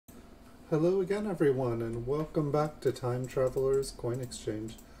Hello again everyone, and welcome back to Time Traveler's Coin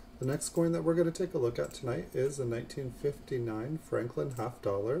Exchange. The next coin that we're going to take a look at tonight is a 1959 Franklin half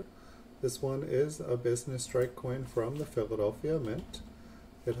dollar. This one is a business strike coin from the Philadelphia Mint.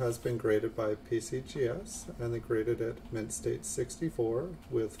 It has been graded by PCGS, and they graded it Mint State 64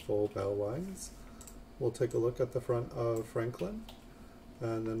 with full bell lines. We'll take a look at the front of Franklin,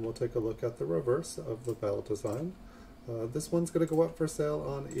 and then we'll take a look at the reverse of the bell design. This one's going to go up for sale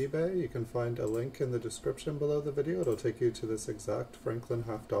on eBay. You can find a link in the description below the video. It'll take you to this exact Franklin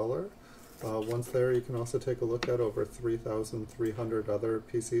half dollar. Once there, you can also take a look at over 3,300 other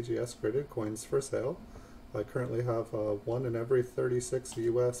PCGS graded coins for sale. I currently have 1 in every 36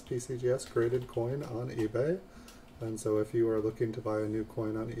 US PCGS graded coin on eBay. And so if you are looking to buy a new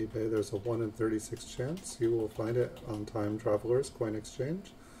coin on eBay, there's a 1 in 36 chance you will find it on Time Traveler's Coin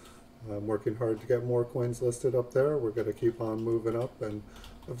Exchange. I'm working hard to get more coins listed up there. We're going to keep on moving up and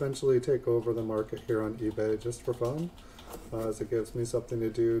eventually take over the market here on eBay just for fun, as it gives me something to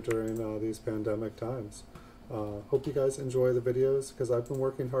do during these pandemic times. Hope you guys enjoy the videos, because I've been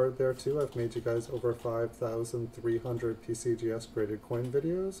working hard there too. I've made you guys over 5,300 PCGS graded coin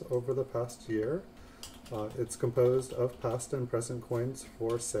videos over the past year. It's composed of past and present coins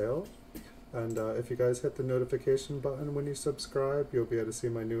for sale. And if you guys hit the notification button when you subscribe, you'll be able to see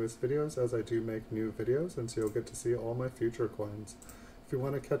my newest videos, as I do make new videos, and so you'll get to see all my future coins. If you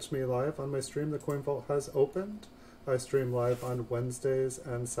want to catch me live on my stream, the Coin Vault has opened. I stream live on Wednesdays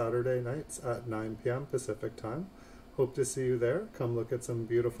and Saturday nights at 9 p.m. Pacific time. Hope to see you there. Come look at some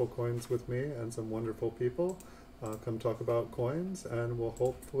beautiful coins with me and some wonderful people. Come talk about coins, and we'll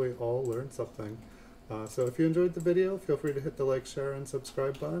hopefully all learn something. So if you enjoyed the video, feel free to hit the like, share, and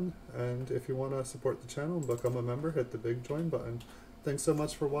subscribe button. And if you want to support the channel and become a member, hit the big join button. Thanks so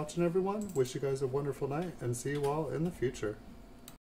much for watching, everyone. Wish you guys a wonderful night, and see you all in the future.